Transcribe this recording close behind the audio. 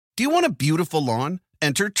Do you want a beautiful lawn?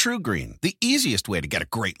 Enter TruGreen, the easiest way to get a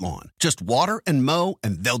great lawn. Just water and mow,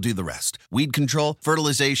 and they'll do the rest. Weed control,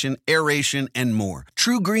 fertilization, aeration, and more.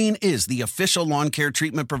 TruGreen is the official lawn care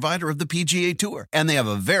treatment provider of the PGA Tour, and they have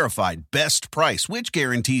a verified best price, which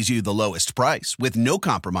guarantees you the lowest price with no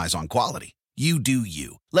compromise on quality. You do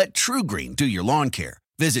you. Let TruGreen do your lawn care.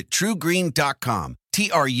 Visit TruGreen.com,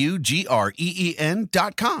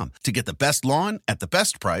 TruGreen.com, to get the best lawn at the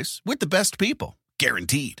best price with the best people.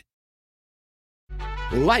 Guaranteed.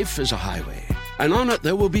 Life is a highway, and on it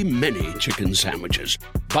there will be many chicken sandwiches.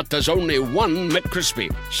 But there's only one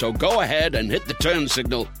McCrispy. So go ahead and hit the turn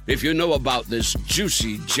signal if you know about this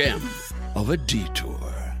juicy gem of a detour.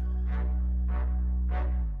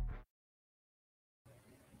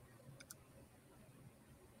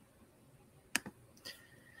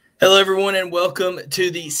 Hello, everyone, and welcome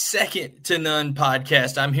to the Second to None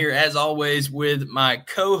podcast. I'm here, as always, with my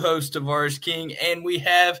co-host, Tavares King, and we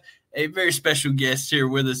have a very special guest here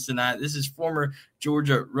with us tonight. This is former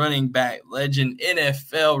Georgia running back legend,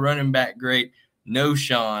 NFL running back great,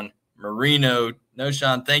 Knowshon Moreno.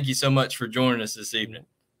 Knowshon, thank you so much for joining us this evening.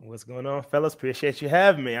 What's going on, fellas? Appreciate you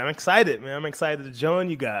having me. I'm excited, man. I'm excited to join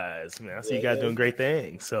you guys, man. I see you guys doing great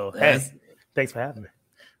things. So, hey, thanks for having me.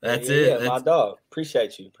 That's it. My dog.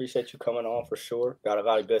 Appreciate you coming on for sure. Got a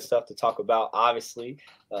lot of good stuff to talk about. Obviously,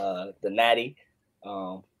 the Natty.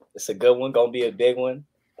 It's a good one. Gonna be a big one.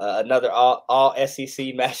 Another all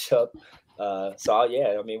SEC matchup. So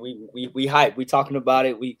yeah, I mean we hype. We talking about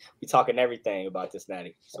it. We talking everything about this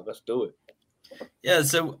Natty. So let's do it. Yeah.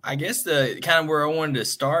 So I guess the kind of where I wanted to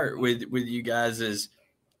start with you guys is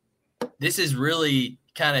this is really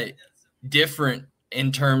kind of different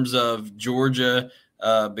in terms of Georgia.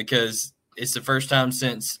 Because it's the first time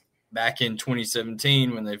since back in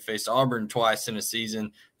 2017 when they faced Auburn twice in a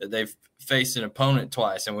season that they've faced an opponent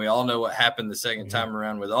twice. And we all know what happened the second time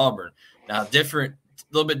around with Auburn. Now, a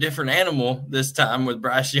little bit different animal this time with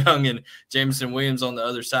Bryce Young and Jameson Williams on the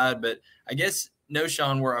other side. But I guess,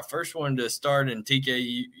 Knowshon, where I first wanted to start, and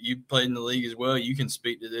TK, you played in the league as well. You can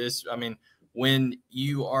speak to this. I mean, when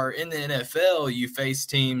you are in the NFL, you face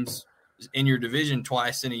teams in your division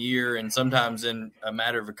twice in a year and sometimes in a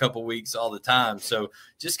matter of a couple weeks all the time. So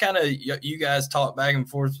just kind of you guys talk back and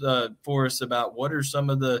forth for us about what are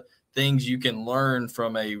some of the things you can learn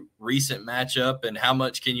from a recent matchup and how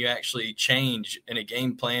much can you actually change in a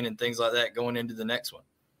game plan and things like that going into the next one.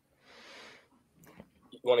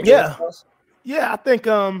 You want to get I think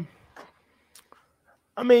I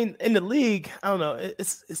mean in the league, I don't know,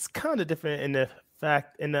 it's kind of different in the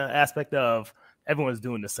aspect of everyone's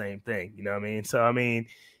doing the same thing, you know what I mean? So, I mean,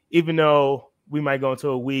 even though we might go into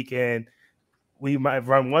a week and we might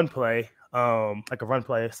run one play, like a run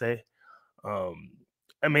play, say, I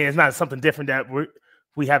mean, it's not something different that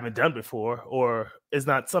we haven't done before, or it's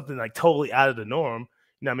not something like totally out of the norm,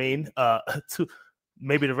 you know what I mean?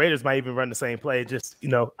 Maybe the Raiders might even run the same play, just, you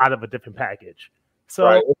know, out of a different package. So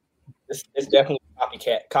right. It's definitely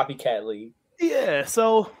copycat league. Yeah,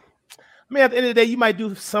 so, I mean, at the end of the day, you might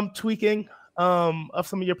do some tweaking of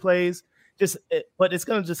some of your plays, but it's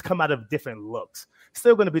going to just come out of different looks.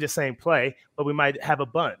 Still going to be the same play, but we might have a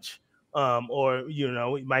bunch, or you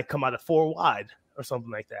know, we might come out of 4 wide or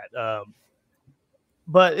something like that.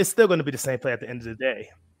 But it's still going to be the same play at the end of the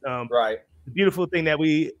day. Right. The beautiful thing that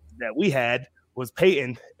we had was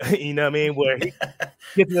Peyton. You know what I mean? Where he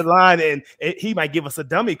gets in the line and he might give us a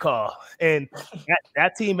dummy call, and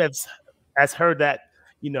that team has heard that,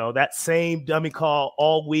 you know, that same dummy call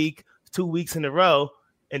all week. 2 weeks in a row,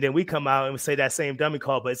 and then we come out and we say that same dummy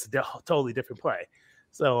call, but it's a totally different play.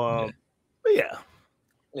 So, but yeah.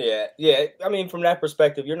 I mean, from that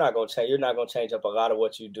perspective, you're not going to change. You're not going to change up a lot of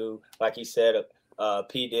what you do. Like he said,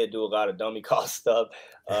 P did do a lot of dummy call stuff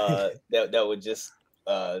that would just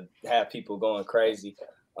have people going crazy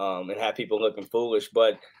and have people looking foolish.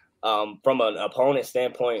 But from an opponent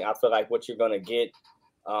standpoint, I feel like what you're going to get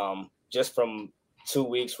just from 2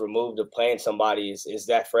 weeks removed of playing somebody is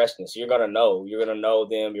that freshness. You're gonna know them.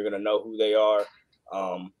 You're gonna know who they are.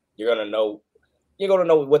 You're gonna know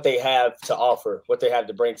what they have to offer, what they have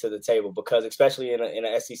to bring to the table. Because especially in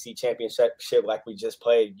a SEC championship like we just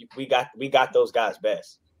played, we got those guys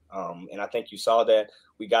best. And I think you saw that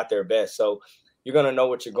we got their best. So you're gonna know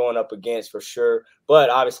what you're going up against for sure.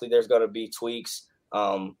 But obviously, there's gonna be tweaks,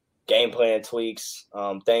 game plan tweaks,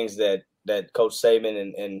 things that Coach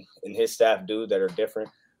Saban and his staff do that are different.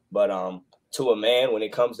 But to a man, when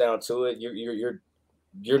it comes down to it, you're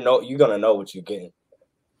gonna know what you're getting.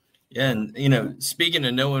 Yeah, and you know, speaking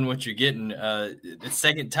of knowing what you're getting, the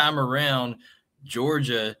second time around,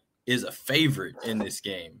 Georgia is a favorite in this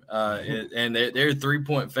game, and they're a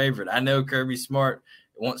 3-point favorite. I know Kirby Smart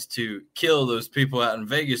wants to kill those people out in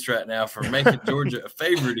Vegas right now for making Georgia a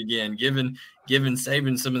favorite again, giving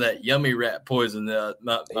Saban some of that yummy rat poison that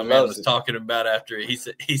my man was talking about after he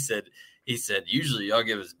said usually y'all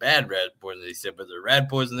give us bad rat poison. He said, but the rat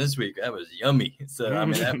poison this week, that was yummy. So I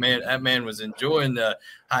mean that man was enjoying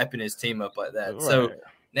hyping his team up like that. Right. So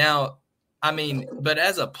now, I mean, but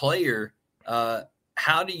as a player,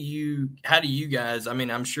 how do you guys, I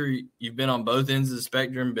mean, I'm sure you've been on both ends of the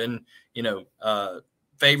spectrum, been,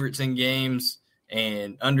 favorites in games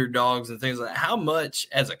and underdogs and things like that. How much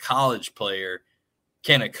as a college player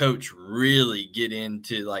can a coach really get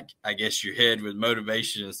into, like, I guess your head with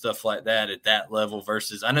motivation and stuff like that at that level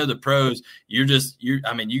versus, I know the pros, you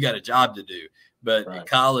got a job to do, but right. At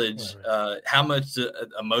college, how much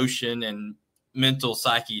emotion and mental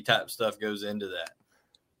psyche type stuff goes into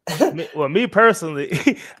that? Well, me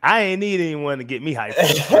personally, I ain't need anyone to get me hyped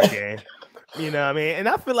for the game. You know what I mean? And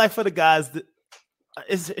I feel like for the guys,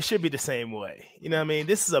 it should be the same way. You know what I mean?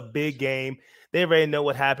 This is a big game. They already know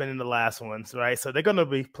what happened in the last ones, right? So they're going to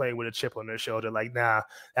be playing with a chip on their shoulder. Like, nah,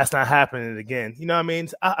 that's not happening again. You know what I mean?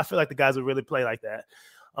 I feel like the guys will really play like that.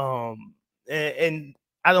 And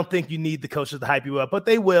I don't think you need the coaches to hype you up, but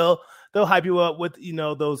they will. They'll hype you up with,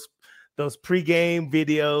 those pregame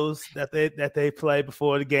videos that they play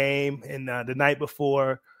before the game and the night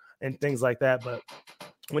before and things like that. But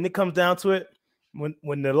when it comes down to it,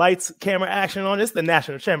 when the lights, camera, action on, it's the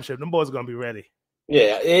national championship. Them boys are gonna be ready.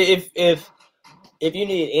 Yeah, if you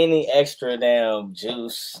need any extra damn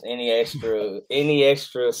juice, any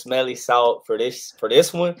extra smelly salt for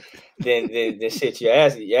this one, then shit, your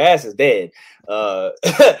ass is dead.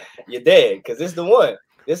 You're dead because it's the one.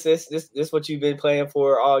 This what you've been playing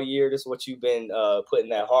for all year. This is what you've been putting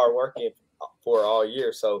that hard work in for all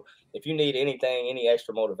year. So if you need any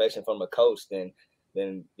extra motivation from a coach, then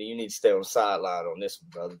you need to stay on the sideline on this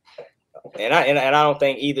one, brother. And I don't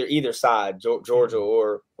think either side, Georgia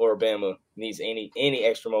or Bama, needs any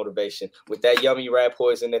extra motivation with that yummy rat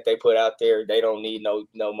poison that they put out there. They don't need no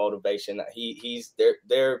motivation.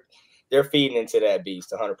 They're feeding into that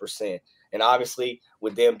beast 100%. And obviously,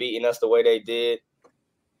 with them beating us the way they did,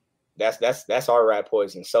 that's our rat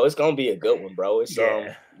poison. So it's gonna be a good one, bro. It's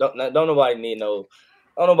don't nobody need no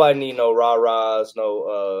rah-rahs, none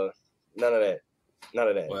of that.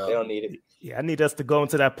 Well, they don't need it. Yeah, I need us to go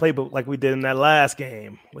into that playbook like we did in that last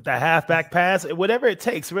game with that halfback pass, whatever it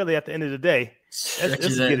takes. Really, at the end of the day,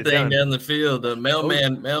 stretching that thing down the field. The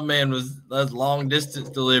mailman was long distance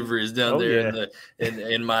deliveries down there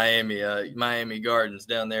in Miami, Miami Gardens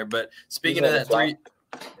down there. But speaking of that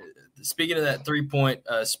 3-point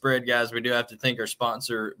spread, guys, we do have to thank our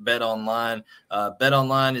sponsor, BetOnline.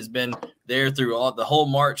 BetOnline has been there through the whole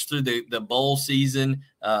March through the bowl season.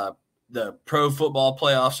 The pro football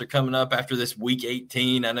playoffs are coming up after this week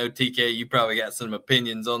 18. I know, TK, you probably got some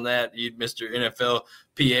opinions on that. You, Mr. NFL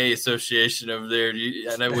PA Association over there.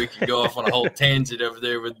 I know we could go off on a whole tangent over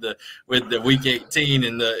there with the week 18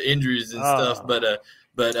 and the injuries and stuff. But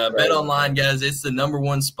BetOnline, guys, it's the number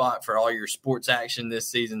one spot for all your sports action this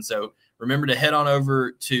season. So remember to head on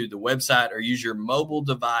over to the website or use your mobile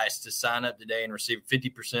device to sign up today and receive a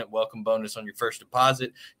 50% welcome bonus on your first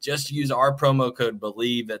deposit. Just use our promo code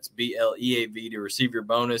BELIEVE, that's BLEAV, to receive your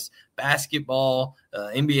bonus. Basketball,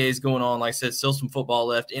 NBA is going on. Like I said, still some football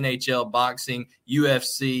left, NHL, boxing,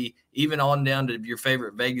 UFC, even on down to your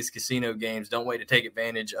favorite Vegas casino games. Don't wait to take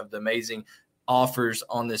advantage of the amazing offers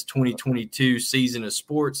on this 2022 season of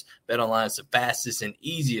sports. BetOnline is the fastest and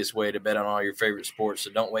easiest way to bet on all your favorite sports,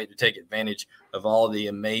 so don't wait to take advantage of all the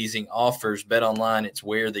amazing offers. BetOnline, it's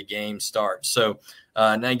where the game starts. So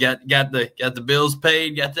now you got the bills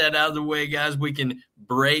paid, got that out of the way, guys. We can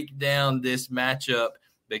break down this matchup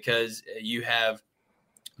because you have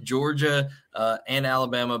Georgia and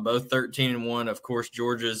Alabama, both 13-1. Of course,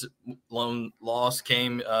 Georgia's lone loss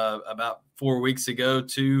came about 4 weeks ago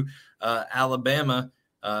to Alabama,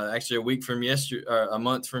 actually a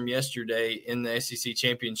month from yesterday in the SEC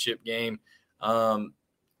championship game.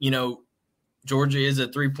 Georgia is a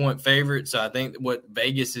 3-point favorite. So I think what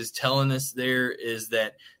Vegas is telling us there is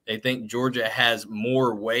that they think Georgia has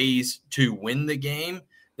more ways to win the game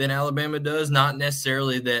than Alabama does. Not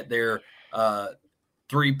necessarily that they're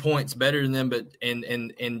 3 points better than them, but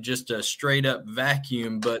in just a straight up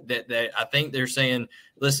vacuum. But that I think they're saying,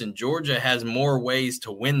 listen, Georgia has more ways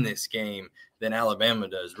to win this game than Alabama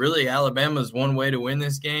does. Really, Alabama's one way to win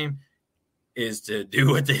this game is to do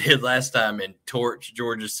what they did last time and torch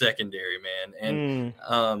Georgia's secondary, man.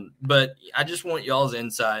 And but I just want y'all's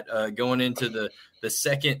insight going into the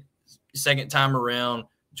second time around.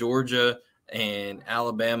 Georgia and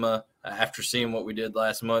Alabama after seeing what we did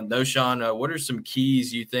last month. Knowshon, what are some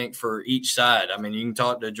keys you think for each side? I mean, you can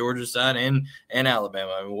talk to Georgia's side and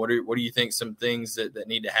Alabama. I mean, what do you think some things that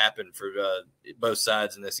need to happen for both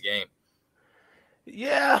sides in this game?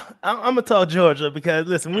 Yeah, I'm going to talk Georgia because,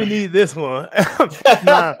 listen, we need this one.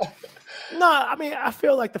 No, I mean, I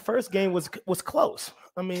feel like the first game was close.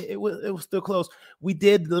 I mean, it was still close. We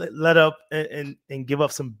did let up and give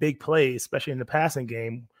up some big plays, especially in the passing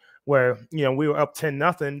game, where we were up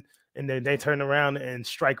 10-0, and then they turned around and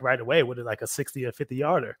strike right away with like a 60 or 50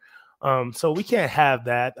 yarder. So we can't have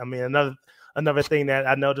that. I mean, another thing that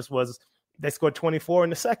I noticed was they scored 24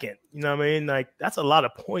 in the second. You know what I mean? Like, that's a lot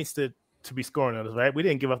of points to be scoring on us, right? We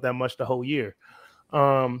didn't give up that much the whole year.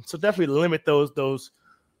 So definitely limit those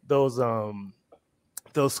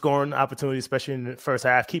scoring opportunities, especially in the first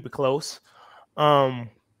half. Keep it close.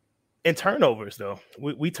 In turnovers, though,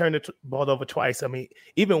 we turned the ball over twice. I mean,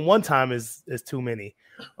 even one time is too many.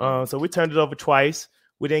 So we turned it over twice.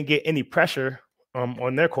 We didn't get any pressure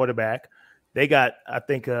on their quarterback. They got, I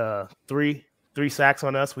think, three sacks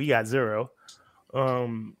on us. We got 0.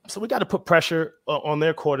 So we got to put pressure on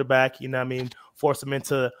their quarterback. You know what I mean? Force them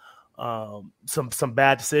into some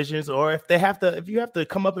bad decisions, or if you have to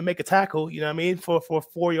come up and make a tackle, you know what I mean, for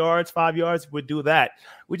 4 yards, 5 yards, we'd do that.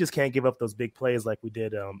 We just can't give up those big plays like we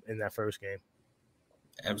did in that first game.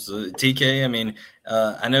 Absolutely. TK, I mean,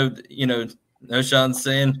 I know, Knowshon's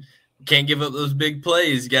saying can't give up those big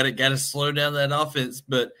plays. Got to slow down that offense,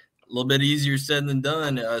 but a little bit easier said than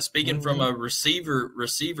done. Speaking from a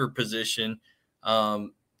receiver position,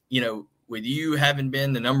 with you having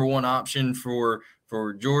been the number one option for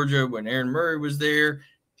Georgia when Aaron Murray was there,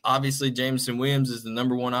 obviously Jameson Williams is the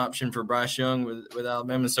number one option for Bryce Young with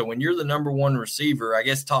Alabama. So when you're the number one receiver, I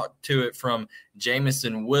guess talk to it from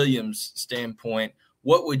Jameson Williams' standpoint.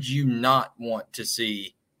 What would you not want to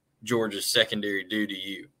see Georgia's secondary do to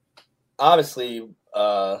you? Obviously,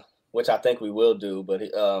 which I think we will do, but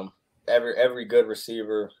every good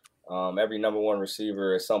receiver, every number one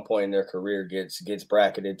receiver at some point in their career gets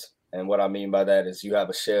bracketed. And what I mean by that is you have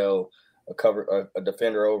a shell, a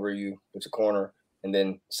defender over you, which a corner, and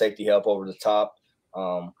then safety help over the top.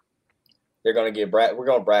 They're going to we're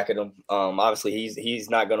going to bracket him. Obviously, he's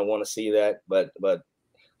not going to want to see that, but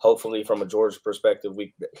hopefully from a Georgia perspective,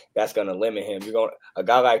 that's going to limit him. A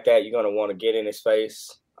guy like that, you're going to want to get in his face,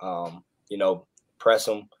 press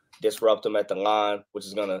him, disrupt him at the line, which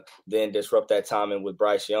is going to then disrupt that timing with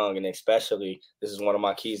Bryce Young. And especially, this is one of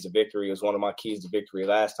my keys to victory. It was one of my keys to victory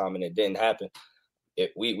last time, and it didn't happen.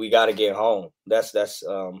 We got to get home. That's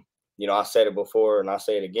I said it before and I'll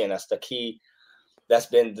say it again. That's the key. That's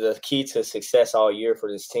been the key to success all year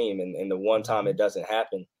for this team. And the one time it doesn't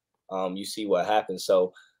happen, you see what happens.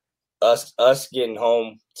 So us getting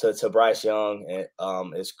home to Bryce Young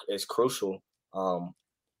is crucial. And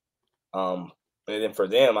then for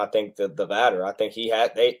them, I think the latter. I think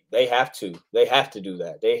they have to do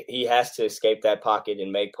that. He has to escape that pocket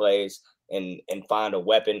and make plays and find a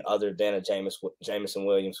weapon other than a Jameson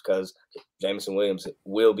Williams, because Jameson Williams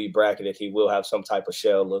will be bracketed. He will have some type of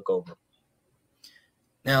shell look over.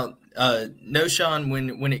 Now, Knowshon,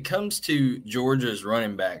 when it comes to Georgia's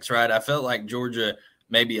running backs, right, I felt like Georgia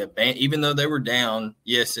maybe even though they were down,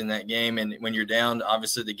 yes, in that game, and when you're down,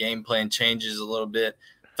 obviously the game plan changes a little bit.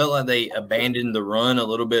 Felt like they abandoned the run a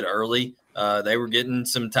little bit early. They were getting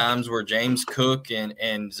some times where James Cook and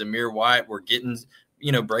Zamir White were getting,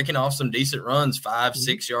 breaking off some decent runs,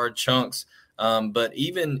 5-6 yard chunks. But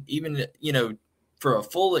even for a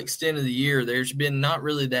full extent of the year, there's been not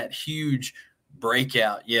really that huge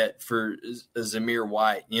breakout yet for Zamir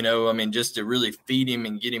White, just to really feed him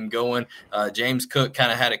and get him going. James Cook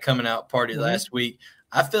kind of had a coming out party last week.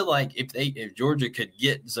 I feel like if Georgia could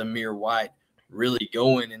get Zamir White really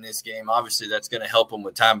going in this game, obviously that's going to help them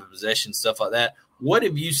with time of possession, stuff like that. What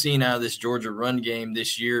have you seen out of this Georgia run game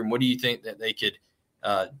this year, and what do you think that they could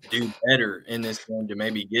do better in this game to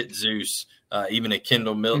maybe get Zeus, even a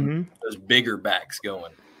Kendall Milton, those bigger backs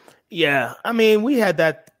going? Yeah, I mean, we had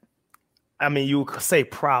that. I mean, you could say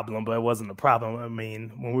problem, but it wasn't a problem. I mean,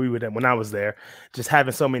 when I was there, just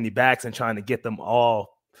having so many backs and trying to get them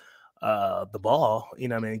all the ball,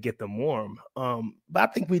 get them warm. But I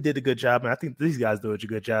think we did a good job, and I think these guys do a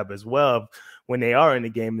good job as well when they are in the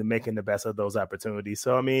game and making the best of those opportunities.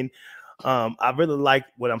 So, I mean, I really like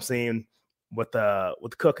what I'm seeing with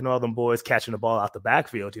Cook and all them boys catching the ball out the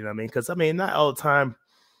backfield, you know what I mean? Because, I mean, not all the time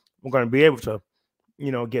we're going to be able to,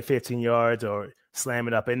 get 15 yards or slam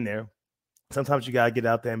it up in there. Sometimes you got to get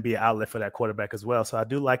out there and be an outlet for that quarterback as well. So I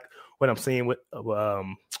do like what I'm seeing with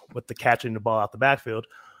the catching the ball out the backfield.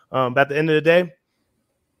 But at the end of the day,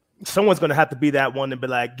 someone's going to have to be that one and be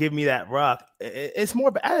like, give me that rock. It's more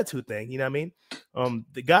of an attitude thing. You know what I mean?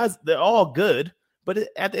 The guys, they're all good, but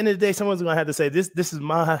at the end of the day, someone's going to have to say, this is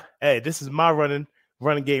my running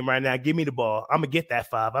game right now. Give me the ball. I'm going to get that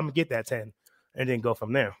 5. I'm going to get that 10, and then go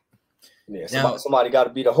from there. Yeah, somebody got to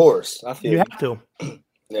be the horse. I feel you have to.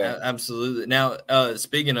 Yeah, absolutely. Now,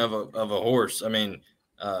 speaking of a horse, I mean,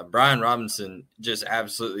 Brian Robinson just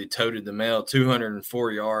absolutely toted the mail.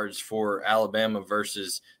 204 yards for Alabama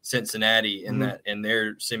versus Cincinnati in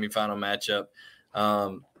their semifinal matchup.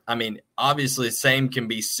 I mean, obviously, same can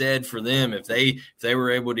be said for them if they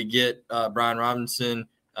were able to get Brian Robinson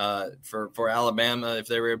for Alabama, if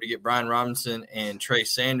they were able to get Brian Robinson and Trey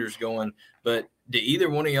Sanders going. But do either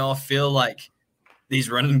one of y'all feel like these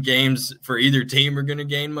running games for either team are going to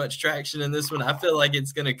gain much traction in this one? I feel like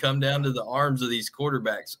it's going to come down to the arms of these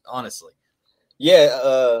quarterbacks, honestly.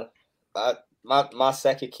 Yeah, my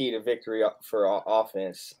second key to victory for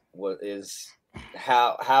offense is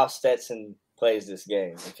how Stetson plays this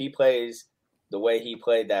game. If he plays the way he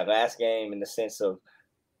played that last game, in the sense of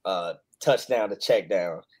touchdown to check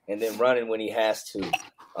down and then running when he has to,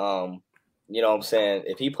 you know what I'm saying?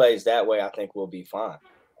 If he plays that way, I think we'll be fine.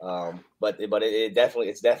 But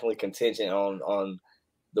it's definitely contingent on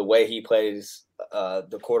the way he plays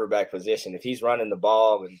the quarterback position. If he's running the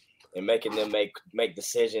ball and making them make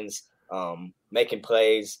decisions, making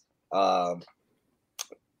plays,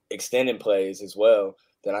 extending plays as well,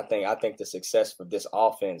 then I think the success of this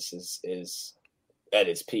offense is at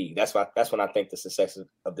its peak. That's when I think the success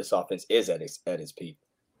of this offense is at its peak.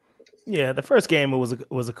 Yeah, the first game was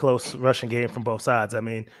a close rushing game from both sides. I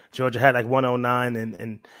mean, Georgia had like 109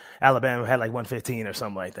 and Alabama had like 115 or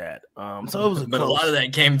something like that. So it was but close. A lot of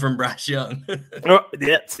that came from Bryce Young.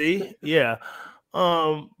 Yeah, see, yeah.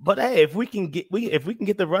 But hey, if we can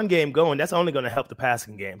get the run game going, that's only going to help the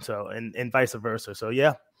passing game. So and vice versa. So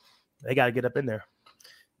yeah, they got to get up in there.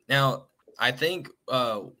 Now, I think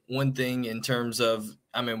one thing in terms of,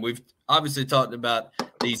 I mean, we've obviously talked about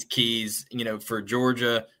these keys, you know, for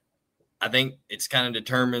Georgia. I think it's kind of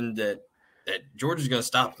determined that Georgia's going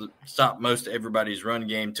to stop most everybody's run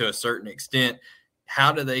game to a certain extent.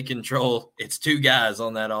 How do they control? It's 2 guys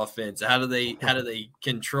on that offense. How do they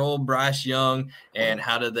control Bryce Young, and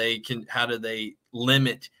how do they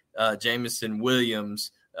limit Jameson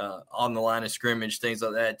Williams on the line of scrimmage, things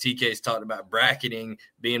like that? TK's talked about bracketing,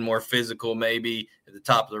 being more physical, maybe at the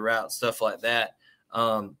top of the route, stuff like that.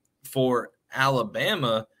 For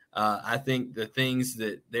Alabama, I think the things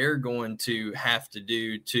that they're going to have to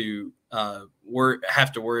do to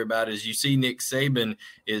worry about is, you see Nick Saban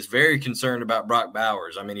is very concerned about Brock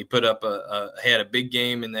Bowers. I mean, he put up had a big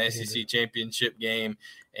game in the SEC championship game,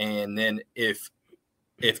 and then if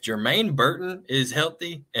Jermaine Burton is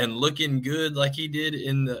healthy and looking good like he did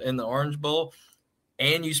in the Orange Bowl,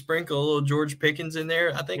 and you sprinkle a little George Pickens in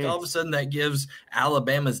there, I think all of a sudden that gives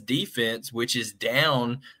Alabama's defense, which is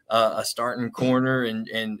down a starting corner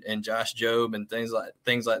and Josh Jobe and things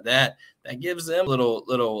like that, that gives them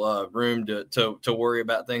little room to worry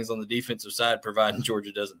about things on the defensive side, providing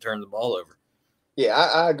Georgia doesn't turn the ball over. Yeah,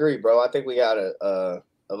 I agree, bro. I think we got a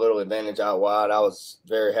little advantage out wide. I was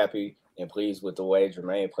very happy and pleased with the way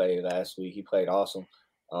Jermaine played last week. He played awesome.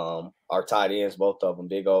 Our tight ends, both of them,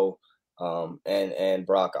 Big O and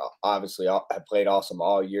Brock, obviously have played awesome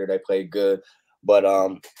all year. They played good, but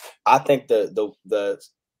I think the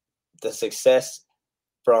success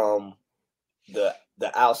from the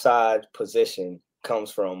outside position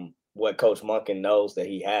comes from what Coach Monken knows that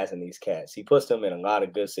he has in these cats. He puts them in a lot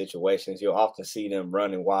of good situations. You'll often see them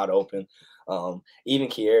running wide open. Even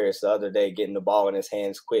Kearis the other day getting the ball in his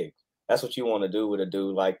hands quick. That's what you want to do with a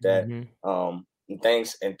dude like that. Mm-hmm.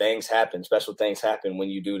 And things happen. Special things happen when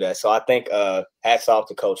you do that. So I think hats off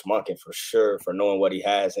to Coach Monken for sure for knowing what he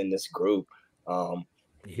has in this group.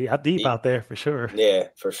 Deep out there for sure. Yeah,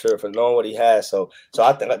 for sure, for knowing what he has. So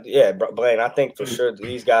I think, yeah, Blaine, I think for sure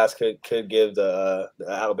these guys could give the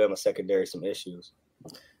Alabama secondary some issues.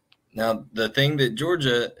 Now, the thing that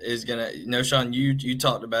Georgia is going to, Sean, you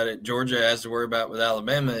talked about it, Georgia has to worry about with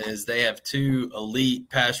Alabama is they have 2 elite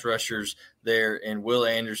pass rushers there in Will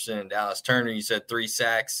Anderson and Dallas Turner. You said 3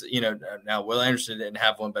 sacks. Now Will Anderson didn't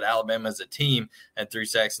have one, but Alabama as a team had 3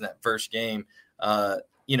 sacks in that first game.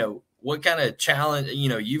 What kind of challenge,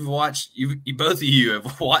 you've watched, both of you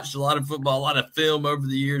have watched a lot of football, a lot of film over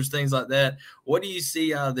the years, things like that. What do you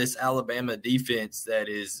see out of this Alabama defense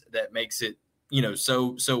that makes it,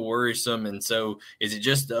 so worrisome? And so is it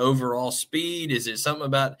just the overall speed? Is it something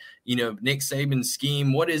about, Nick Saban's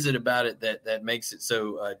scheme? What is it about it that makes it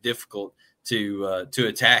so difficult to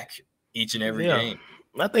attack each and every game?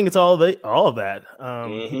 I think it's all of that.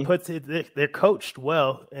 He puts it. They're coached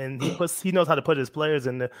well, and he knows how to put his players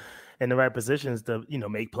in the right positions to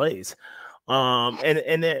make plays.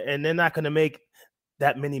 And they're not going to make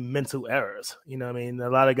that many mental errors. You know what I mean? A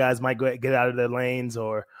lot of guys might get out of their lanes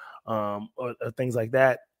or things like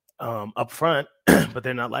that up front, but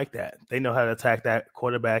they're not like that. They know how to attack that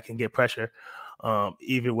quarterback and get pressure,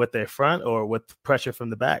 either with their front or with pressure from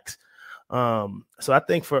the backs. So I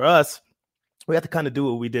think for us, we have to kind of do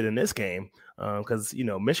what we did in this game because,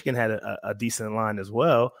 Michigan had a decent line as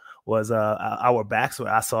well. Was our backs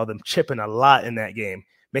where I saw them chipping a lot in that game,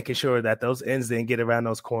 making sure that those ends didn't get around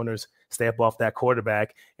those corners, stay up off that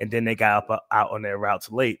quarterback, and then they got out on their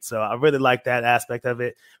routes late. So I really like that aspect of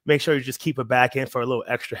it. Make sure you just keep it back in for a little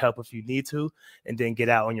extra help if you need to, and then get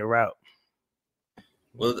out on your route.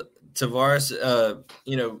 Well, Tavares,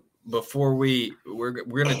 before we're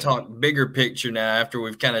going to talk bigger picture now after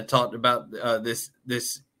we've kind of talked about this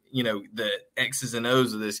the X's and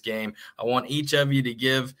O's of this game. I want each of you to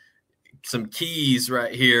give some keys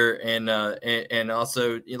right here and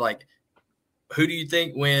also like who do you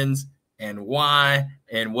think wins and why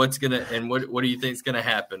and what do you think is gonna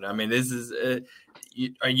happen? I mean, this is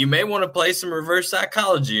you may want to play some reverse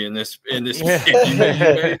psychology in this game.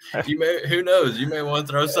 You may who knows, you may want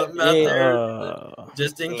to throw something out there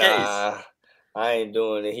just in case. I ain't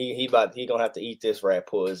doing it. He gonna have to eat this rat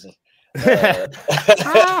poison.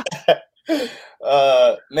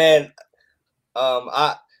 Man,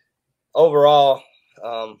 I overall,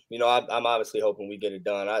 I'm obviously hoping we get it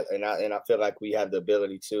done. I feel like we have the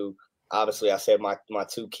ability to. Obviously, I said my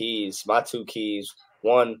two keys.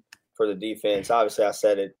 One for the defense. Obviously, I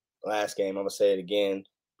said it last game. I'm gonna say it again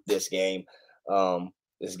this game.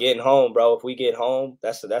 It's getting home, bro. If we get home,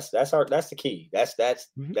 that's the key. That's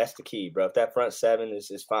the key, bro. If that front seven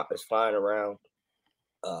is flying around,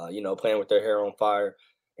 playing with their hair on fire,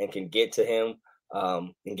 and can get to him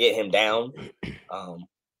and get him down,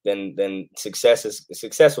 then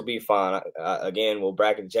success will be fine. Again, we'll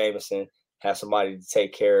bracket Jameson, have somebody to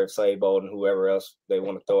take care of Slade-Bolden, whoever else they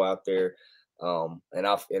want to throw out there, and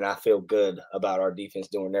I feel good about our defense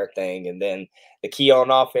doing their thing. And then the key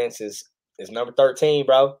on offense is number 13,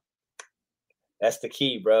 bro. That's the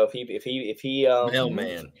key, bro. If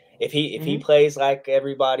he plays like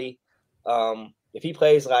everybody, if he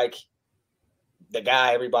plays like the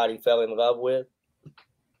guy everybody fell in love with,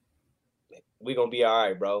 we're going to be all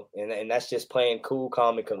right, bro. And that's just playing cool,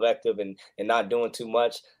 calm, and collective and not doing too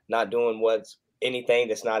much, not doing anything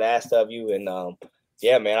that's not asked of you. And,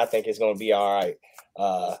 yeah, man, I think it's going to be all right.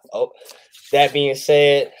 That being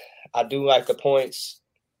said, I do like the points.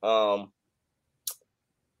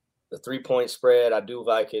 The 3-point spread, I do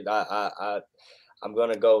like it. I'm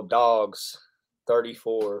going to go Dogs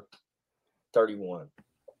 34-31.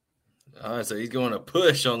 All right, so he's going to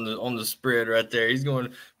push on the spread right there. He's going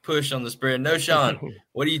to push on the spread. No, Sean,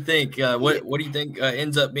 what do you think? What do you think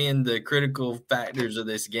ends up being the critical factors of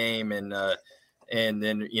this game, and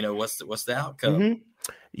then what's the outcome? Mm-hmm.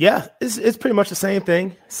 Yeah, it's pretty much the same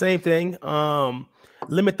thing.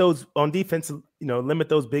 Limit those on defense. Limit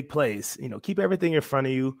those big plays. Keep everything in front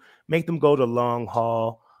of you. Make them go the long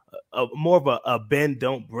haul. More of a bend,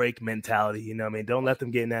 don't break mentality. Don't let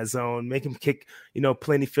them get in that zone. Make them kick,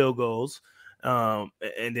 plenty field goals. And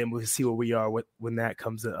then we'll see where we are when that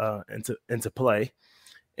comes into play.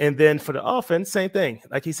 And then for the offense, same thing.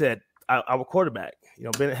 Like he said, our quarterback,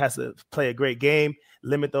 Bennett has to play a great game,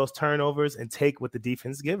 limit those turnovers, and take what the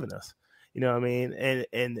defense is giving us. And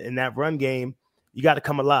in that run game, you got to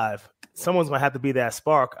come alive. Someone's going to have to be that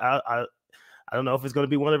spark. I don't know if it's going to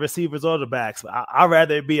be one of the receivers or the backs, but I'd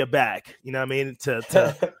rather it be a back,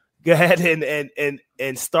 to go ahead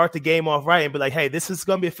and start the game off right and be like, hey, this is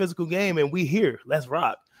going to be a physical game and we here. Let's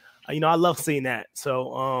rock. I love seeing that.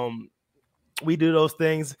 So we do those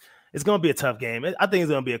things. It's going to be a tough game. I think it's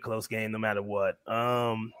going to be a close game no matter what.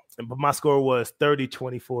 But my score was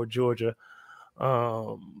 30-24 Georgia.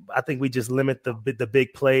 I think we just limit the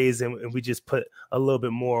big plays and we just put a little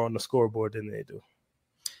bit more on the scoreboard than they do.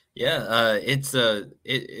 Yeah, it's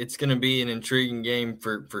going to be an intriguing game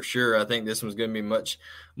for sure. I think this one's going to be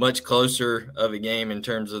much closer of a game in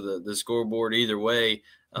terms of the scoreboard either way.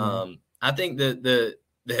 I think that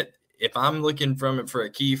if I'm looking from it for a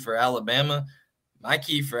key for Alabama, my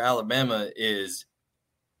key for Alabama is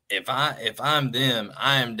if I'm them,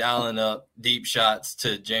 I am dialing up deep shots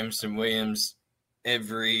to Jameson Williams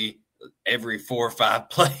every every 4 or 5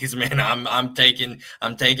 plays, man, I'm taking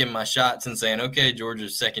my shots and saying, okay,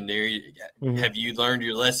 Georgia's secondary, have you learned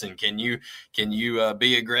your lesson? Can you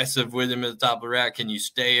be aggressive with him at the top of the route? Can you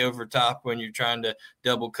stay over top when you're trying to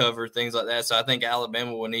double cover, things like that? So I think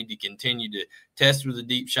Alabama will need to continue to test with the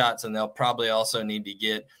deep shots, and they'll probably also need to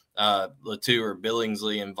get Latu or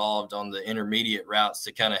Billingsley involved on the intermediate routes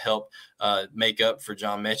to kind of help make up for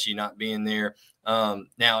John Mechie not being there.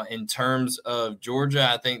 Now, in terms of Georgia,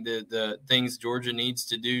 I think the things Georgia needs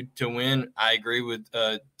to do to win, I agree with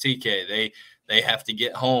TK. They have to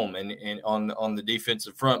get home and on the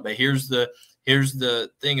defensive front. But here's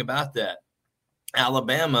the thing about that.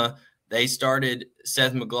 Alabama, they started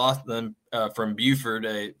Seth McLaughlin from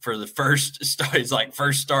Buford for the first start. It's like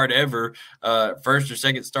first start ever, first or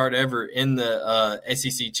second start ever in the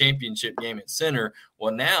SEC championship game at center.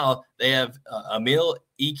 Well, now they have Emil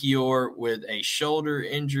Ekiyor with a shoulder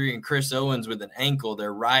injury and Chris Owens with an ankle.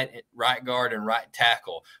 They're right guard and right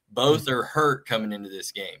tackle. Both are hurt coming into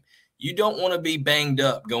this game. You don't want to be banged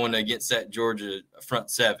up going against that Georgia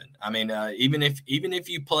front seven. I mean, even if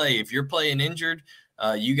if you're playing injured,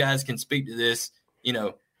 you guys can speak to this. You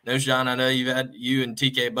know, Noshawn, I know you and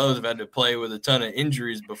TK both have had to play with a ton of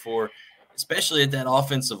injuries before, especially at that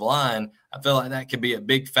offensive line. I feel like that could be a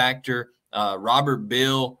big factor. Robert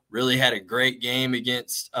Bill really had a great game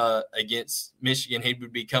against Michigan. He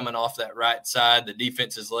would be coming off that right side. The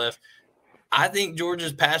defense is left. I think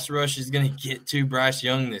Georgia's pass rush is going to get to Bryce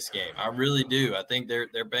Young this game. I really do. I think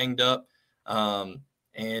they're banged up.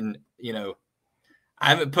 And, you know, I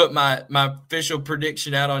haven't put my official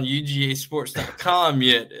prediction out on UGAsports.com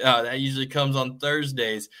yet. That usually comes on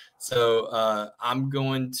Thursdays. So I'm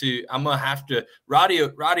going to have to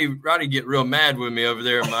Roddy get real mad with me over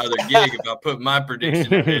there at my other gig if I put my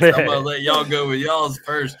prediction in there. So I'm going to let y'all go with y'all's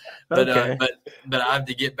first. But okay. But I have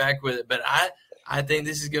to get back with it. But I think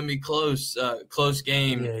this is going to be close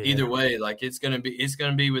game either way. Like it's going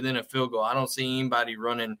to be within a field goal. I don't see anybody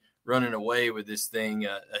running away with this thing,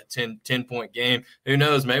 a 10-point game. Who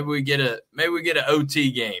knows? Maybe we get an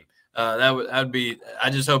OT game. That would be. I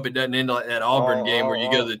just hope it doesn't end like that Auburn game where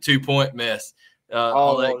you go the 2-point mess. I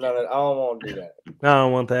don't want to do that. I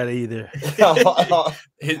don't want that either.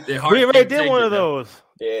 We already did one of those.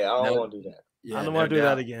 Yeah, I don't want to do that. Yeah, I don't want to do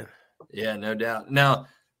that again. Yeah, no doubt. Now,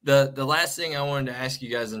 the last thing I wanted to ask you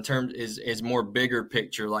guys in terms is more bigger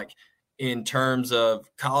picture, like in terms of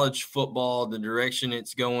college football, the direction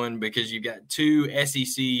it's going, because you got 2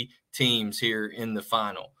 SEC teams here in the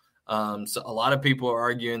final. So a lot of people are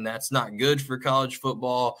arguing that's not good for college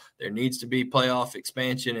football. There needs to be playoff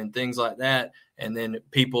expansion and things like that. And then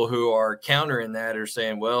people who are countering that are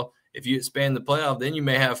saying, well, if you expand the playoff, then you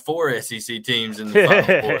may have 4 SEC teams in the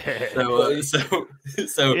final 4.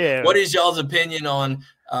 So yeah. What is y'all's opinion on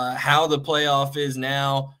how the playoff is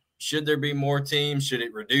now? Should there be more teams? Should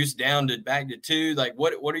it reduce down to back to 2? Like,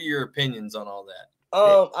 what are your opinions on all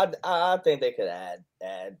that? I think they could add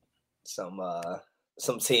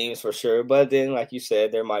some teams for sure, but then like you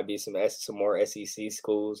said, there might be some more SEC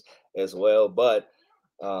schools as well. But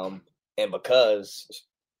and because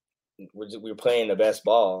we're playing the best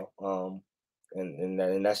ball,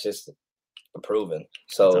 and that's just proven.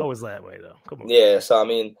 So it's always that way, though. Come on. Yeah. So I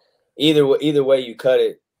mean, either way you cut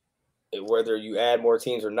it, whether you add more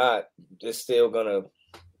teams or not, it's still gonna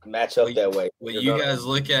match up that way. Well, you guys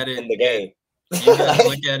look at it in the game. You guys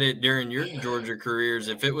look at it during your Georgia careers.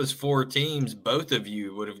 If it was 4 teams, both of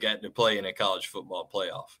you would have gotten to play in a college football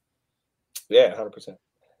playoff. Yeah, 100%.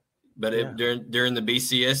 But during the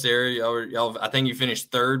BCS era, y'all, I think you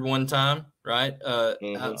finished 3rd one time, right?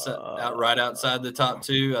 Right outside the top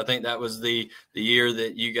 2. I think that was the year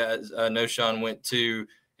that you guys, Noshawn, went to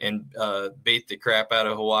and beat the crap out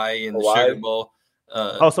of Hawaii in the Sugar Bowl.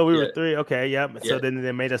 So we were 3. Okay, yep. So then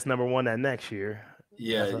they made us number 1 that next year.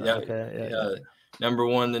 Yeah. Number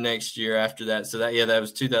 1 the next year after that. So that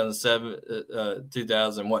was 2007,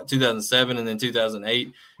 2007 and then 2008.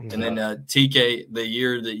 Mm-hmm. And then TK, the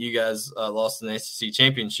year that you guys lost in the SEC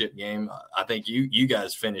championship game, I think you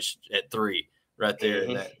guys finished at 3 right there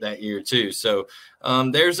in that year too. So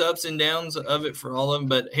there's ups and downs of it for all of them.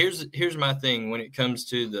 But here's my thing when it comes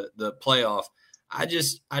to the playoff. I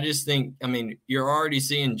just think, I mean, you're already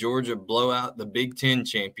seeing Georgia blow out the Big Ten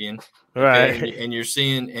champion, right? And you're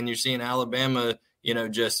seeing Alabama,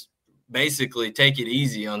 just basically take it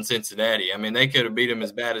easy on Cincinnati. I mean, they could have beat them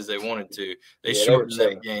as bad as they wanted to. They shortened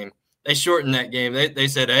that game. They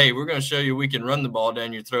said, "Hey, we're going to show you we can run the ball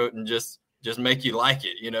down your throat and just make you like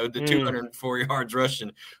it." The 204 yards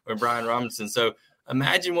rushing with Brian Robinson. So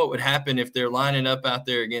imagine what would happen if they're lining up out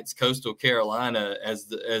there against Coastal Carolina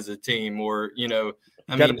as a team, or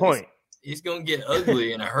got a point. it's going to get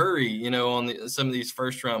ugly in a hurry, on some of these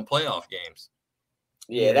first round playoff games.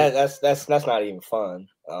 Yeah, that's not even fun.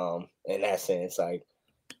 In that sense, like,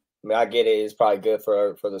 I mean, I get it. It's probably good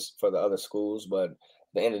for the other schools, but at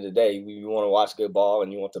the end of the day, you want to watch good ball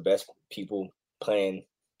and you want the best people playing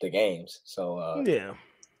the games. So yeah,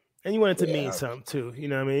 and you want it to mean something too. You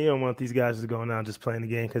know what I mean? You don't want these guys just going out just playing the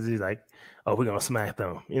game because he's like, oh, we're gonna smack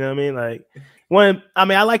them. You know what I mean? Like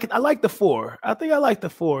I like it. I like the 4. I think I like the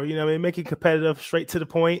 4. You know what I mean? Make it competitive, straight to the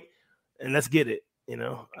point, and let's get it.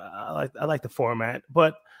 I like the format,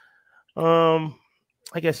 but I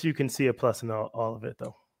guess you can see a plus in all of it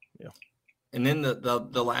though. Yeah. And then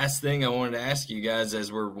the last thing I wanted to ask you guys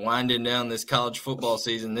as we're winding down this college football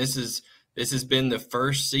season, this has been the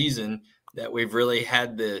first season that we've really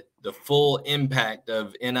had the full impact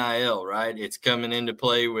of NIL, right? It's coming into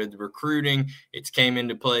play with recruiting. It's came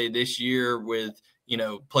into play this year with,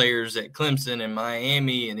 players at Clemson and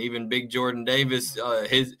Miami, and even Big Jordan Davis.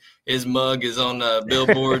 His mug is on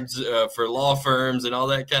billboards for law firms and all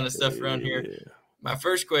that kind of stuff around here. My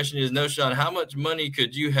first question is, Knowshon, how much money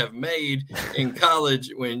could you have made in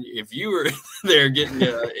college if you were there getting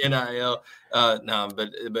NIL? No,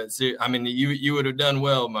 but I mean, you would have done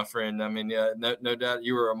well, my friend. I mean, no doubt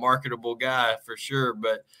you were a marketable guy for sure.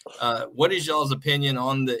 But what is y'all's opinion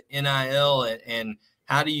on the NIL, and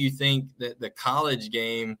how do you think that the college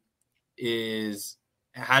game is?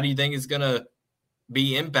 How do you think it's going to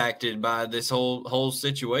be impacted by this whole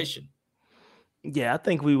situation? Yeah, I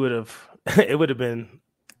think we would have. It would have been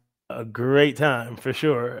a great time for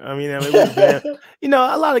sure. I mean, it would have been,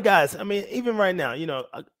 a lot of guys. I mean, even right now,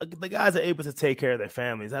 the guys are able to take care of their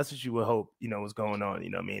families. That's what you would hope, was going on.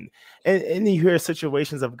 You know what I mean? And you hear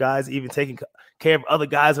situations of guys even taking care of other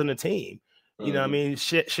guys on the team. You know what I mean?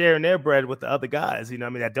 Sharing their bread with the other guys. You know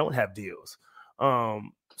what I mean? That don't have deals.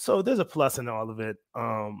 So there's a plus in all of it.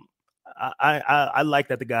 I like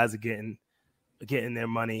that the guys are getting their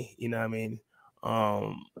money. You know what I mean?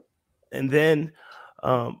 And then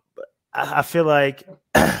I feel like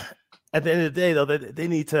at the end of the day, though, they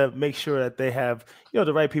need to make sure that they have,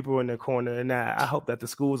 the right people in their corner. And I hope that the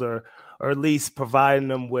schools are at least providing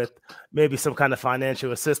them with maybe some kind of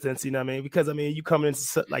financial assistance, you know what I mean? Because, I mean, you coming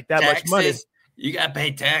into like that taxes, much money. You got to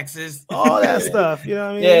pay taxes. All that stuff, you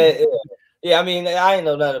know what I mean? Yeah, I mean, I ain't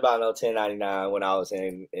know nothing about no 1099 when I was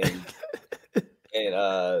in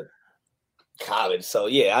college. So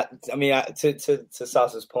yeah, I mean, to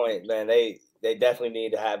Sauce's point, man, they definitely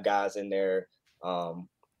need to have guys in there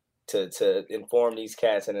to inform these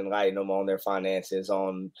cats and enlighten them on their finances,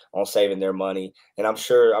 on saving their money. And I'm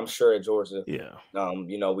sure at Georgia,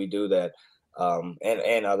 we do that,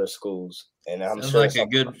 and other schools. And I'm sure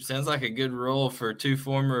sounds like a good role for 2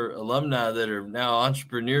 former alumni that are now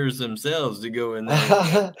entrepreneurs themselves to go in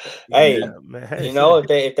there. Hey,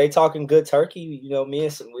 if they talking good turkey, me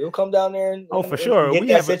and we'll come down there and for sure get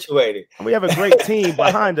that situated. We have a great team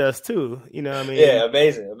behind us too. You know what I mean? Yeah,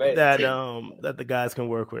 amazing. That the guys can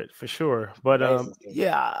work with for sure. But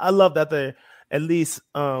I love that they at least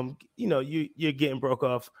you're getting broke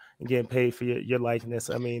off and getting paid for your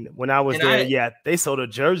likeness. I mean, when I was there, they sold a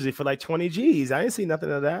jersey for like 20 G's. I didn't see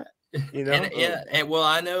nothing of that. And well,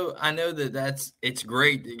 I know that it's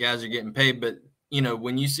great that guys are getting paid, but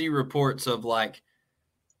when you see reports of like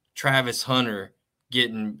Travis Hunter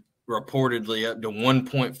getting reportedly up to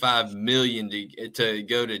 $1.5 million to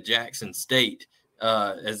go to Jackson State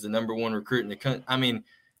as the number 1 recruit in the country. I mean,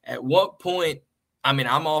 at what point? I mean,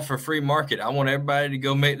 I'm all for free market. I want everybody to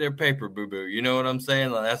go make their paper, boo-boo. You know what I'm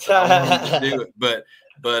saying? Like, that's how I want to do it.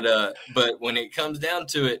 But when it comes down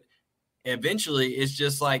to it, eventually it's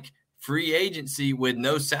just like free agency with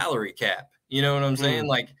no salary cap. You know what I'm saying?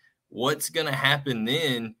 Like, what's going to happen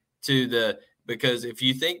then because if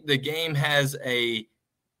you think the game has a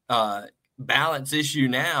balance issue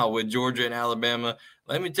now with Georgia and Alabama,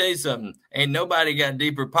 let me tell you something. Ain't nobody got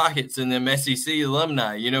deeper pockets than them SEC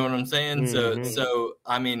alumni. You know what I'm saying? So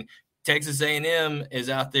I mean, Texas A&M is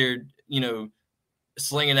out there,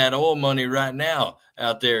 slinging that oil money right now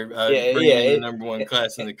out there, bringing the number 1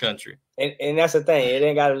 class in the country. And that's the thing. It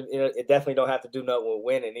ain't got to. It definitely don't have to do nothing with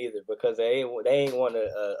winning either, because they ain't won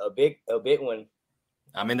a big one.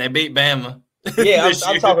 I mean, they beat Bama. Yeah,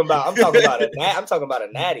 I'm talking about a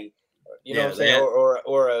natty. You know what I'm saying? Or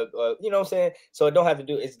you know what I'm saying? So it don't have to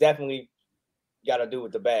do. It's definitely got to do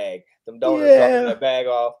with the bag. Them donors dropping that bag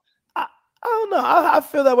off. I don't know. I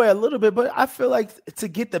feel that way a little bit, but I feel like to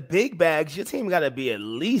get the big bags, your team got to be at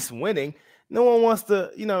least winning. No one wants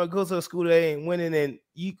to, go to a school that ain't winning, and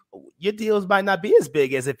your deals might not be as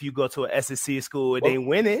big as if you go to a SEC school and they ain't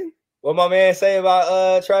winning. What my man say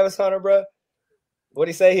about Travis Hunter, bro?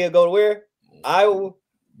 What'd he say? He'll go to where? Iowa.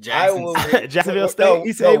 Jacksonville State.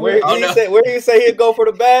 He said where do you say he'd go for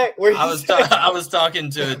the bag? I was talking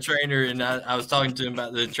to a trainer, and I was talking to him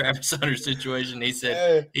about the Travis Hunter situation. He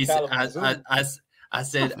said, I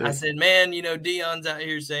said, man, you know, Deion's out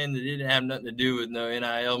here saying that it didn't have nothing to do with no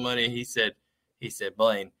NIL money. He said,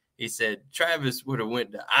 Blaine, he said Travis would have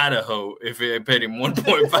went to Idaho if they paid him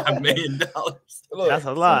 $1.5 million. Look, that's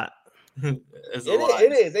a lot. It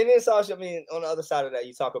is. And it's also, I mean, on the other side of that,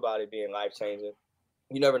 you talk about it being life changing.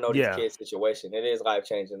 You never know these kids' situation. It is life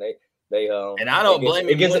changing. They and I don't blame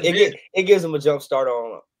him. It gives them a jump start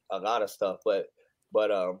on a lot of stuff. But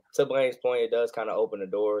to Blaine's point, it does kind of open the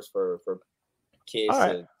doors for kids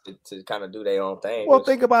to kind of do their own thing. Well,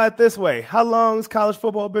 think about it this way: how long has college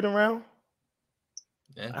football been around?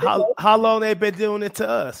 Yeah. How long they been doing it to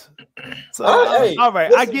us? So all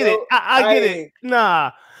right, I get it. I get it.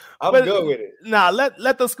 Nah, I'm good with it. Nah,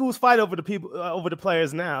 let the schools fight over the people, over the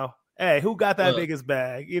players now. Hey, who got that biggest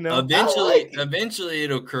bag? You know, eventually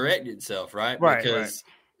it'll correct itself, right? Because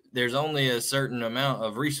there's only a certain amount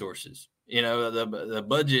of resources. You know, the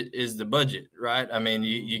budget is the budget, right? I mean,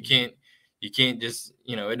 you can't just,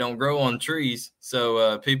 you know, it don't grow on trees.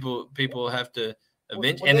 So people have to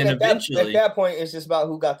eventually. At that point, it's just about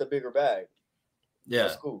who got the bigger bag. Yeah.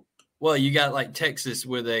 That's cool. Well, you got like Texas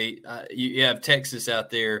with you have Texas out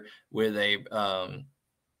there with a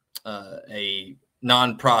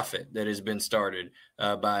nonprofit that has been started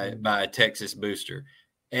by a Texas booster.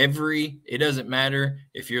 It doesn't matter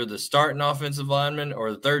if you're the starting offensive lineman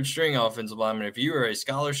or the third string offensive lineman. If you are a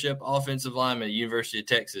scholarship offensive lineman at the University of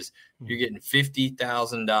Texas, you're getting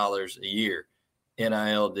 $50,000 a year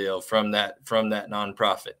NIL deal from that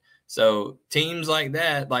nonprofit. So teams like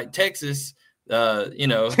that, like Texas, you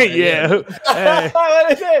know, yeah. How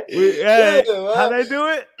they do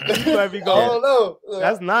it? You might be going. I don't know.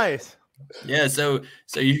 That's nice. Yeah, so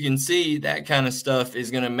you can see that kind of stuff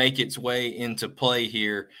is going to make its way into play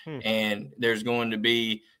here, and there's going to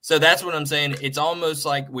be – so that's what I'm saying. It's almost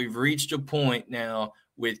like we've reached a point now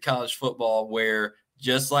with college football where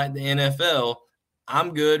just like the NFL,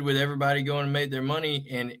 I'm good with everybody going and made their money,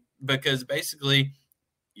 and because basically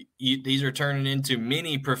these are turning into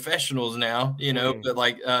mini professionals now, you know, but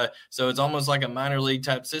like so it's almost like a minor league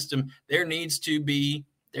type system. There needs to be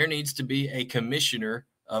a commissioner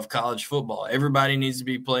of college football. Everybody needs to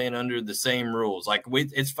be playing under the same rules. Like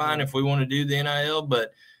it's fine if we want to do the NIL,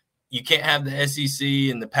 but you can't have the SEC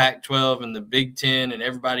and the Pac-12 and the Big Ten and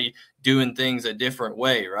everybody doing things a different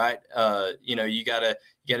way, right? You know, you gotta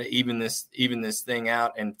even this thing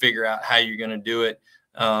out and figure out how you're going to do it.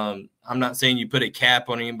 I'm not saying you put a cap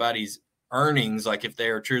on anybody's earnings, like if they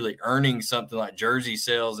are truly earning something like jersey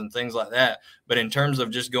sales and things like that. But in terms of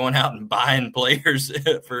just going out and buying players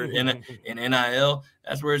for in NIL,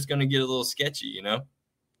 that's where it's going to get a little sketchy, you know?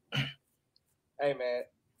 Hey, man.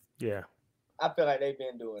 Yeah. I feel like they've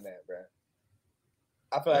been doing that, bro.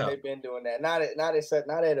 I feel like they've been doing that. Not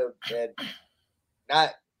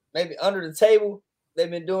maybe under the table, they've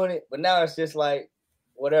been doing it, but now it's just like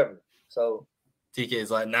whatever. So TK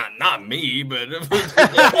is like, not me, but yeah,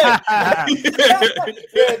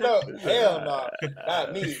 no, hell no,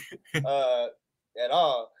 not me at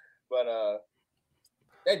all. But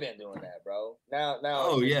they've been doing that, bro. Now,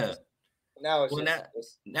 now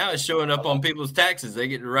it's showing up on people's taxes. They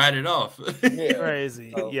get to write it off. Yeah.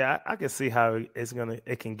 Crazy. So, yeah, I can see how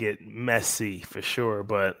it can get messy for sure,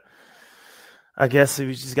 but I guess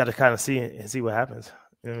we just got to kind of see what happens.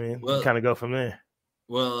 You know what I mean? Well, kind of go from there.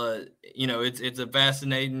 Well, you know, it's a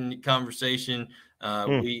fascinating conversation.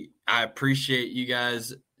 I appreciate you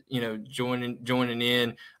guys, you know, joining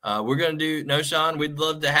in. We're going to do Sean, we'd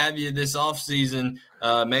love to have you this off season.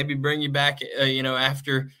 Maybe bring you back, you know,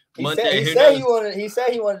 after Monday. He said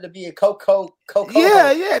he wanted to be a Coco.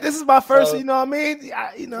 Yeah. This is my first. You know what I mean?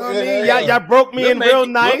 Y'all broke me real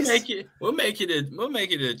nice. We'll make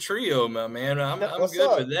it a trio, my man. I'm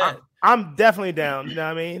good with that. I'm definitely down. You know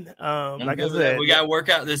what I mean? Like I said, we got to work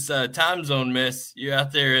out this time zone mess. You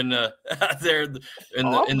out there in the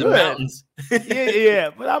mountains. yeah.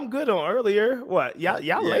 But I'm good on earlier. What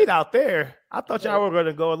y'all late out there? I thought y'all were going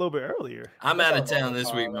to go a little bit earlier. I'm out of town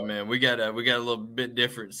this week, my man. We got a little bit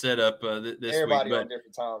different setup this Everybody week. On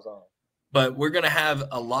different time zones. But we're going to have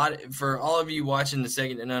a lot for all of you watching the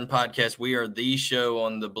Second to None podcast. We are the show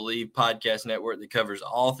on the Believe Podcast Network that covers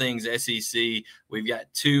all things SEC. We've got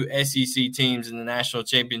 2 SEC teams in the national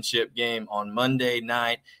championship game on Monday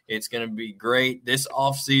night. It's going to be great. This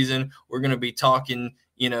offseason, we're going to be talking,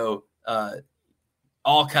 you know,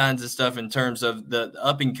 all kinds of stuff in terms of the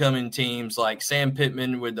up-and-coming teams like Sam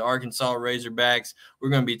Pittman with the Arkansas Razorbacks. We're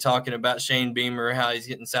going to be talking about Shane Beamer, how he's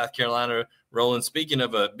getting South Carolina rolling. Speaking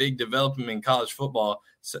of a big development in college football,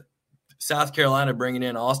 South Carolina bringing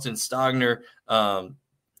in Austin Stogner and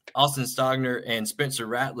Spencer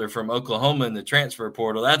Rattler from Oklahoma in the transfer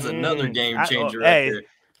portal. That's another game changer right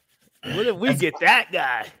there. What if we get that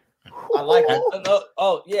guy? I like it.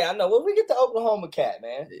 Oh, yeah, I know. When we get the Oklahoma cat,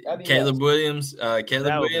 man. Caleb Williams.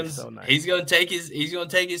 So nice. He's gonna take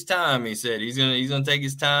his time. He said he's gonna take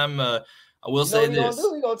his time. I will say this.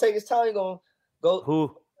 He's gonna take his time. He's gonna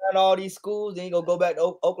go around all these schools, then he's gonna go back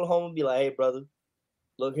to Oklahoma and be like, hey, brother,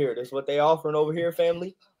 look here, this is what they offering over here,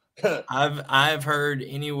 family. I've heard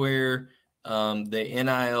anywhere the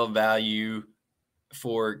NIL value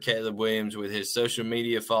for Caleb Williams with his social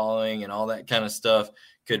media following and all that kind of stuff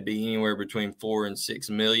could be anywhere between $4 and $6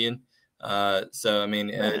 million. So I mean,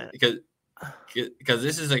 because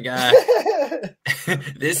this is a guy,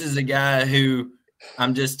 who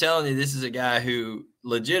I'm just telling you, this is a guy who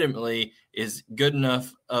legitimately is good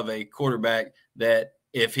enough of a quarterback that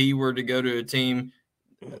if he were to go to a team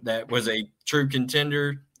that was a true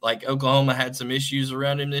contender, like Oklahoma had some issues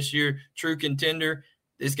around him this year, true contender,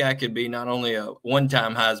 this guy could be not only a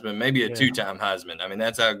one-time Heisman, maybe a two-time Heisman. I mean,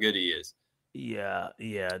 that's how good he is. Yeah,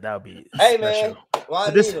 that would be hey, special. Man,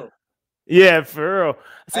 why need him? Yeah, for real.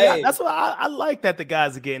 See, that's what I like, that the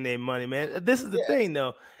guys are getting their money, man. This is the thing,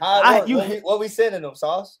 though. What we sending them,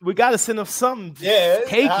 Sauce? We got to send them something. Yeah,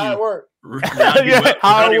 cakey. How it work? Rowdy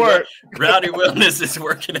Wellness is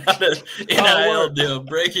working out an NIL deal.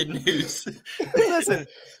 Breaking news. Listen,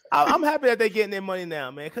 I'm happy that they're getting their money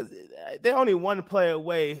now, man, because they're only one player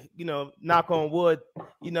away, knock on wood,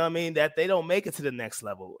 you know what I mean, that they don't make it to the next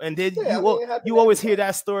level. And then you always hear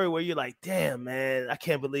that story where you're like, damn, man, I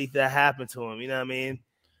can't believe that happened to him. You know what I mean?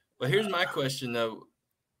 Well, here's my question, though.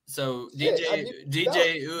 So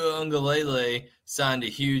DJ Uiagalelei signed a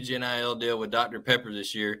huge NIL deal with Dr. Pepper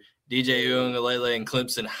this year. DJ Uiagalelei and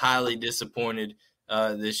Clemson highly disappointed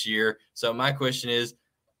this year. So my question is,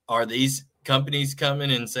 are these companies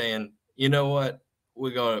coming and saying, you know what, we're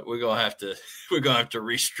gonna have to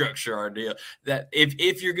restructure our deal? That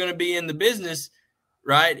if you're gonna be in the business,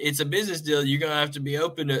 right? It's a business deal. You're gonna have to be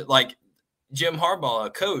open to, like Jim Harbaugh, a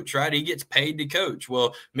coach, right? He gets paid to coach.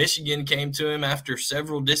 Well, Michigan came to him after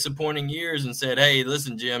several disappointing years and said, hey,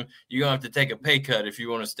 listen, Jim, you're gonna have to take a pay cut if you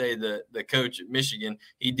want to stay the coach at Michigan.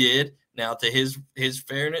 He did. Now, to his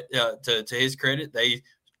fairness, to his credit, they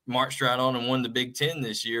marched right on and won the Big Ten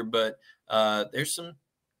this year. But there's some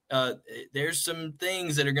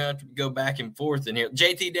things that are going to have to go back and forth in here.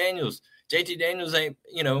 JT Daniels ain't,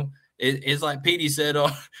 it's like Petey said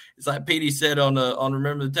on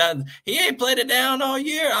Remember the Titans. He ain't played it down all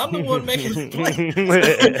year. I'm the one making it play.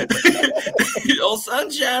 Old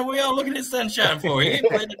Sunshine, we all looking at Sunshine for. He ain't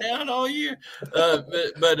played it down all year.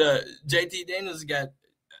 But JT Daniels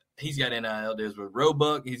he's got NIL deals with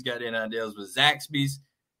Roebuck. He's got NIL deals with Zaxby's.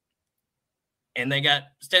 And they got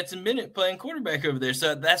Stetson Bennett playing quarterback over there.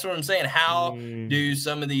 So that's what I'm saying. How do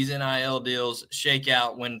some of these NIL deals shake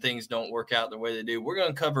out when things don't work out the way they do? We're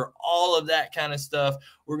going to cover all of that kind of stuff.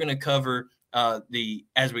 We're going to cover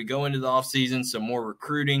as we go into the offseason, some more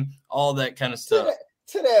recruiting, all that kind of stuff.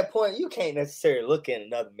 To that point, you can't necessarily look in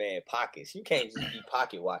another man's pockets. You can't just be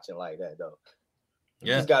pocket watching like that, though.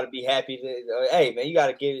 You just got to be happy. Hey, man, you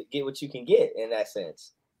got to get what you can get in that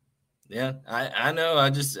sense. Yeah, I know. I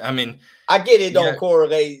get it don't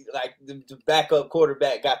correlate, like the backup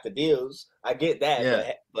quarterback got the deals. I get that.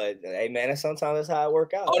 Yeah. But hey, man, sometimes that's how it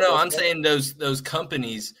works out. Oh, no, I'm saying those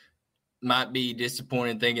companies might be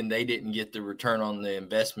disappointed thinking they didn't get the return on the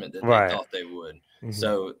investment that they thought they would. Mm-hmm.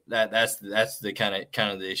 So that's the kind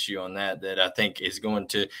of the issue on that I think is going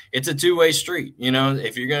to – it's a two-way street.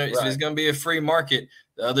 If it's going to be a free market,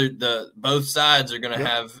 both sides are going to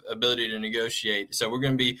have ability to negotiate. So we're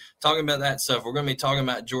going to be talking about that stuff. We're going to be talking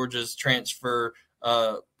about Georgia's transfer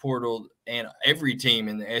portal and every team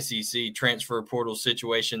in the SEC transfer portal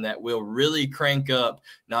situation that will really crank up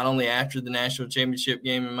not only after the national championship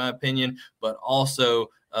game, in my opinion, but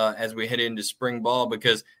also as we head into spring ball,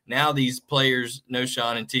 because now these players,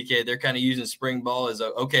 Noshawn and TK, they're kind of using spring ball as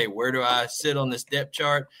okay, where do I sit on this depth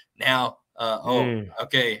chart? Now,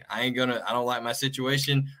 okay, I don't like my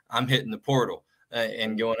situation. I'm hitting the portal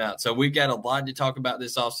and going out. So we've got a lot to talk about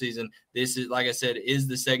this offseason. This is, like I said, is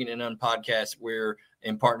the Second and None podcast. We're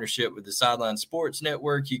in partnership with the Sideline Sports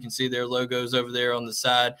Network. You can see their logos over there on the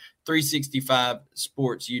side. 365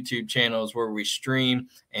 Sports YouTube channel is where we stream,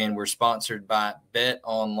 and we're sponsored by Bet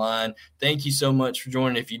Online. Thank you so much for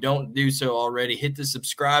joining. If you don't do so already, hit the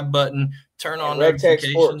subscribe button, turn on RegTech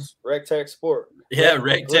notifications. Sports. RegTech Sport. Yeah,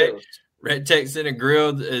 RegTech Center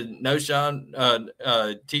Grilled. No, Sean,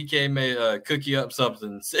 TK may cook you up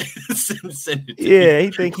something. Send it to you.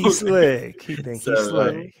 He think he's slick. He's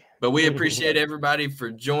slick. But we appreciate everybody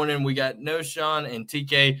for joining. We got No Sean and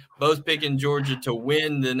TK both picking Georgia to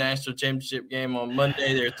win the national championship game on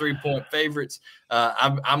Monday. They're 3-point favorites.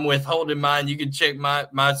 I'm withholding mine. You can check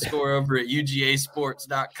my score over at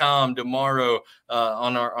ugasports.com tomorrow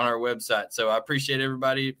on our website. So I appreciate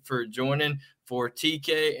everybody for joining. For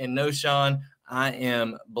TK and No Sean, I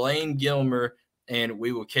am Blaine Gilmer, and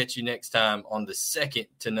we will catch you next time on the Second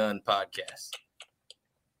to None podcast.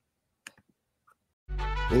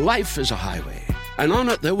 Life is a highway, and on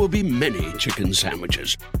it there will be many chicken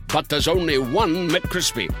sandwiches. But there's only one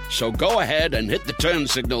McCrispy. So go ahead and hit the turn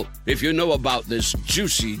signal if you know about this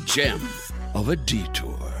juicy gem of a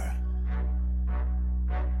detour.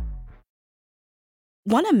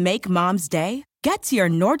 Want to make Mom's day? Get to your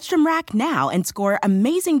Nordstrom Rack now and score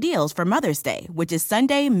amazing deals for Mother's Day, which is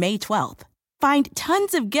Sunday, May 12th. Find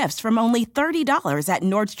tons of gifts from only $30 at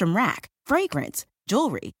Nordstrom Rack. Fragrance,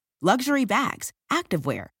 jewelry, luxury bags,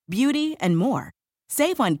 activewear, beauty, and more.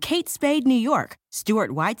 Save on Kate Spade New York, Stuart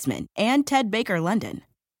Weitzman, and Ted Baker London.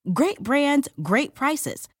 Great brands, great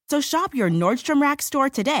prices. So shop your Nordstrom Rack store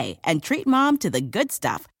today and treat Mom to the good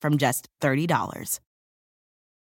stuff from just $30.